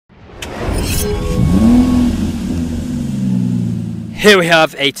Here we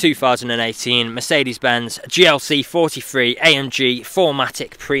have a 2018 Mercedes-Benz GLC 43 AMG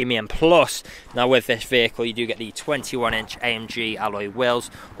 4MATIC Premium Plus. Now with this vehicle you do get the 21-inch AMG alloy wheels,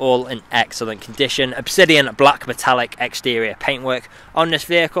 all in excellent condition. Obsidian black metallic exterior paintwork on this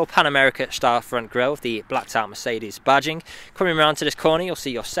vehicle, Panoramic style front grille with the blacked out Mercedes badging. Coming around to this corner you'll see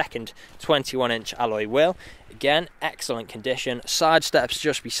your second 21-inch alloy wheel. Again, excellent condition. Side steps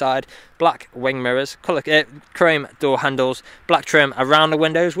just beside, black wing mirrors, chrome door handles, black trim around the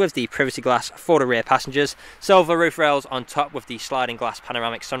windows with the privacy glass for the rear passengers, silver roof rails on top with the sliding glass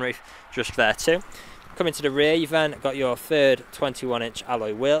panoramic sunroof just there too. Coming to the rear, you've then got your third 21-inch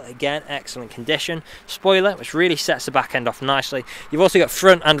alloy wheel. Again, excellent condition. Spoiler, which really sets the back end off nicely. You've also got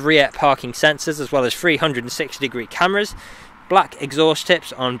front and rear parking sensors as well as 360-degree cameras. Black exhaust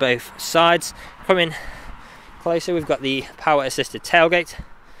tips on both sides. Coming closer, we've got the power assisted tailgate,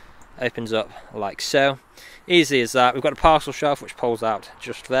 opens up like so, easy as that. We've got a parcel shelf which pulls out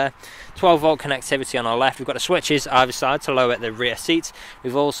just there, 12-volt connectivity on our left. We've got the switches either side to lower the rear seats.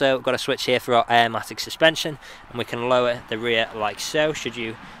 We've also got a switch here for our AMG suspension, and we can lower the rear like so should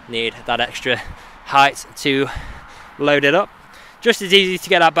you need that extra height to load it up. Just as easy to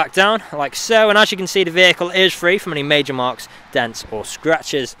get that back down, like so, and as you can see the vehicle is free from any major marks, dents or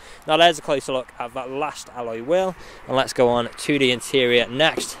scratches. Now there's a closer look at that last alloy wheel, and let's go on to the interior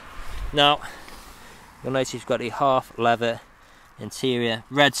next. Now, you'll notice you've got the half leather interior,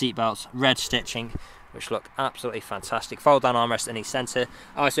 red seat belts, red stitching, which look absolutely fantastic. Fold down armrest in the centre,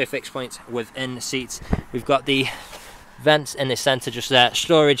 ISO fixed points within the seats. We've got the vents in the centre just there,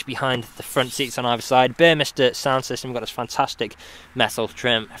 storage behind the front seats on either side, Burmester sound system. We've got this fantastic metal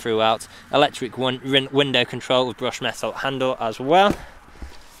trim throughout, electric window control with brushed metal handle as well.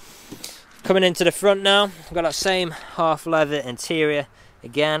 Coming into the front now, we've got that same half leather interior,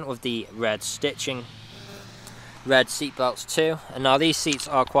 again with the red stitching, red seat belts too, and now these seats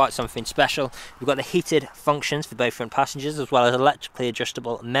are quite something special. We've got the heated functions for both front passengers as well as electrically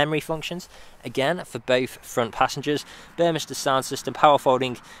adjustable memory functions, again for both front passengers. Burmester sound system, power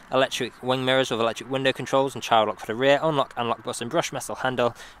folding electric wing mirrors with electric window controls and child lock for the rear, unlock and lock button, brushed metal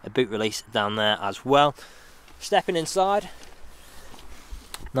handle, a boot release down there as well. Stepping inside,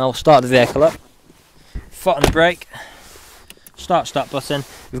 now we'll start the vehicle up, foot on the brake, stop button.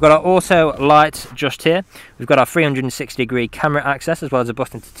 We've got our auto lights just here. We've got our 360-degree camera access as well as a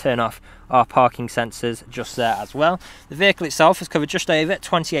button to turn off our parking sensors just there as well. The vehicle itself has covered just over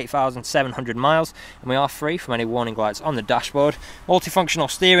 28,700 miles, and we are free from any warning lights on the dashboard. Multifunctional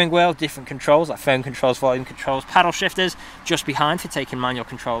steering wheel, different controls like phone controls, volume controls, paddle shifters just behind for taking manual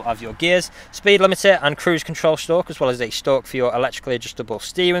control of your gears, speed limiter and cruise control stalk, as well as a stalk for your electrically adjustable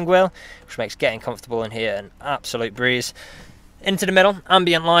steering wheel, which makes getting comfortable in here an absolute breeze. Into the middle,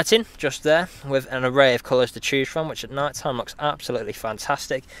 ambient lighting just there with an array of colours to choose from, which at night time looks absolutely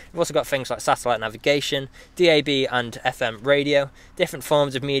fantastic. We've also got things like satellite navigation, DAB and FM radio, different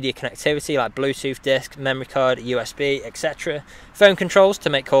forms of media connectivity like Bluetooth disc, memory card, USB, etc. Phone controls to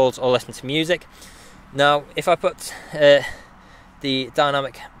make calls or listen to music. Now if I put the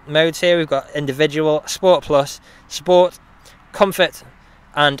dynamic modes here, we've got individual, sport plus, sport, comfort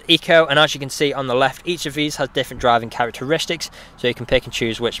and eco, and as you can see on the left, each of these has different driving characteristics, so you can pick and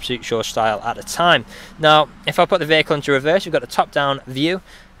choose which suits your style at a time. Now if I put the vehicle into reverse, we've got a top down view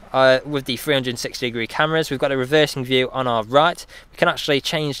with the 360-degree cameras. We've got a reversing view on our right. We can actually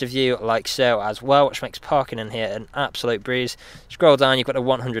change the view like so as well, which makes parking in here an absolute breeze. Scroll down, you've got a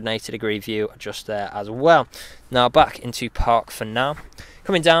 180-degree view just there as well. Now back into park for now.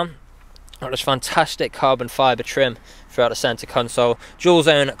 Coming down, got this fantastic carbon fibre trim throughout the centre console, dual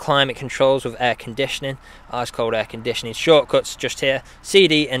zone climate controls with air conditioning, ice cold air conditioning, shortcuts just here,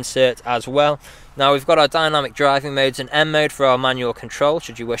 CD insert as well. Now we've got our dynamic driving modes and M mode for our manual control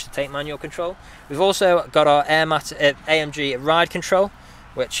should you wish to take manual control. We've also got our AMG ride control,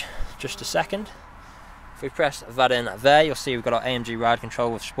 which, just a second, if we press that in there, you'll see we've got our AMG ride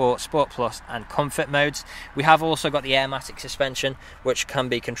control with Sport, Sport Plus and Comfort modes. We have also got the AMG suspension, which can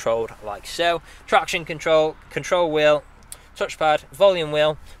be controlled like so. Traction control, control wheel, touchpad, volume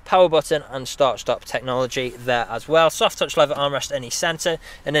wheel, power button and start-stop technology there as well. Soft touch leather armrest in the centre,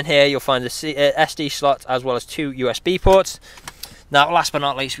 and in here you'll find the SD slot as well as 2 USB ports. Now last but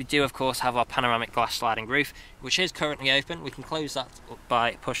not least, we do of course have our panoramic glass sliding roof, which is currently open. We can close that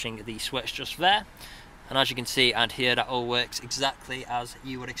by pushing the switch just there. And as you can see and hear, that all works exactly as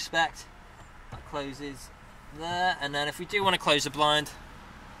you would expect. That closes there, and then if we do want to close the blind,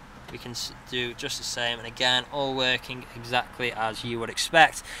 we can do just the same, and again, all working exactly as you would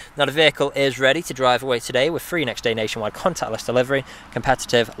expect. Now the vehicle is ready to drive away today with free next day nationwide contactless delivery,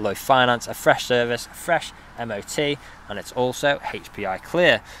 competitive low finance, a fresh service, a fresh MOT, and it's also HPI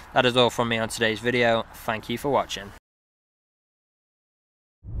clear. That is all from me on today's video. Thank you for watching.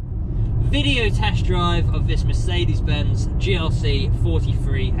 Video test drive of this Mercedes-Benz GLC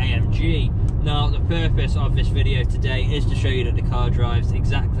 43 AMG. Now the purpose of this video today is to show you that the car drives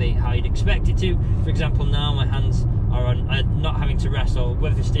exactly how you'd expect it to. For example, now my hands are on not having to wrestle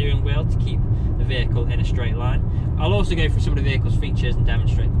with the steering wheel to keep the vehicle in a straight line. I'll also go through some of the vehicle's features and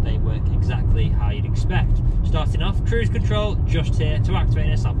demonstrate that they work exactly how you'd expect. Starting off, cruise control just here. To activate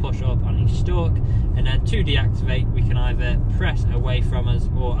this, I'll push up on each stalk, and then to deactivate, we can either press away from us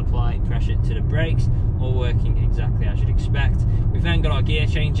or apply pressure to the brakes, all working exactly as you'd expect. We've then got our gear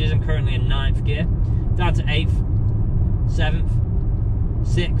changes. I'm currently in 9th gear, down to 8th, 7th,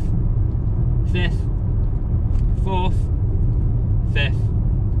 6th, 5th, 4th, 5th,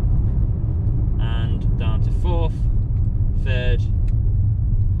 and down to 4th, 3rd,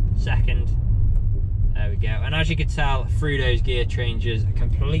 2nd. There we go. And as you can tell through those gear changes,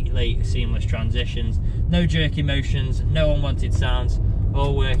 completely seamless transitions, no jerky motions, no unwanted sounds,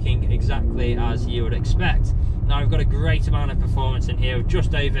 all working exactly as you would expect. Now we've got a great amount of performance in here,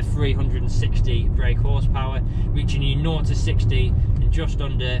 just over 360 brake horsepower, reaching you 0 to 60 in just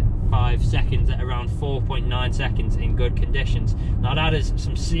under 5 seconds at around 4.9 seconds in good conditions. Now that is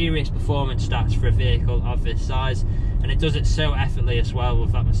some serious performance stats for a vehicle of this size, and it does it so effortlessly as well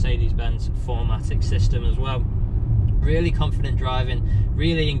with that Mercedes-Benz 4MATIC system as well. Really confident driving,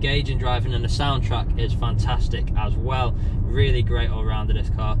 really engaging driving, and the soundtrack is fantastic as well. Really great all round of this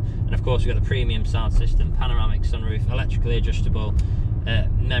car. And of course we've got the premium sound system, panoramic sunroof, electrically adjustable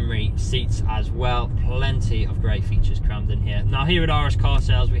memory seats as well. Plenty of great features crammed in here. Now here at RS Car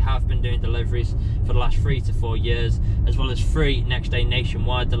Sales, we have been doing deliveries for the last 3 to 4 years, as well as free next day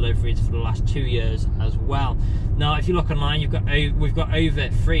nationwide deliveries for the last 2 years as well. Now if you look online, we've got over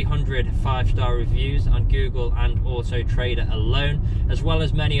 300 5-star reviews on Google and Autotrader alone, as well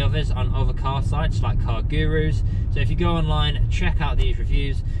as many others on other car sites like Car Gurus. So if you go online, check out these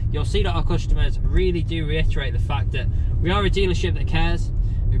reviews, you'll see that our customers really do reiterate the fact that we are a dealership that cares.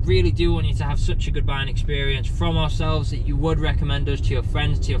 We really do want you to have such a good buying experience from ourselves that you would recommend us to your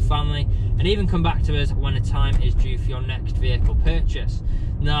friends, to your family, and even come back to us when the time is due for your next vehicle purchase.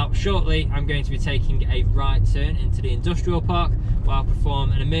 Now shortly I'm going to be taking a right turn into the industrial park where I'll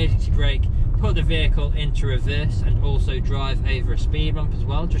perform an emergency brake, put the vehicle into reverse, and also drive over a speed bump as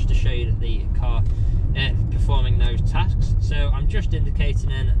well, just to show you that the car performing those tasks. So I'm just indicating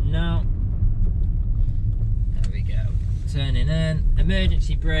in now. There we go. Turning in,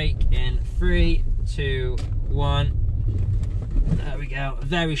 emergency brake in 3, 2, 1. There we go.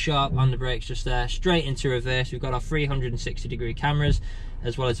 Very sharp on the brakes just there. Straight into reverse. We've got our 360-degree cameras,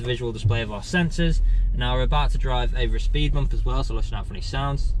 as well as a visual display of our sensors. And now we're about to drive over a speed bump as well, so listen out for any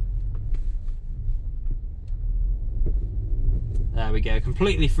sounds. There we go,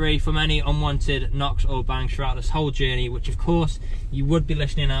 completely free from any unwanted knocks or bangs throughout this whole journey, which of course you would be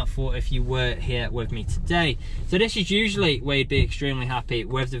listening out for if you were here with me today. So this is usually where you'd be extremely happy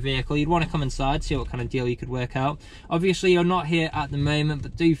with the vehicle. You'd want to come inside, see what kind of deal you could work out. Obviously you're not here at the moment,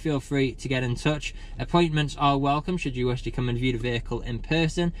 but do feel free to get in touch. Appointments are welcome should you wish to come and view the vehicle in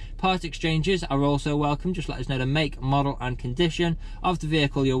person. Part exchanges are also welcome. Just let us know the make, model and condition of the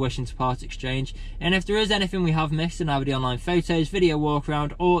vehicle you're wishing to part exchange. And if there is anything we have missed in either the online photos, video walk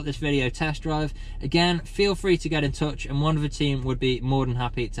around or this video test drive, again feel free to get in touch and one of the team would be more than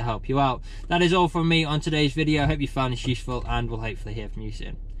happy to help you out. That is all from me on today's video. I hope you found this useful and we'll hopefully hear from you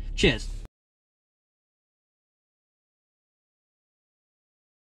soon. Cheers.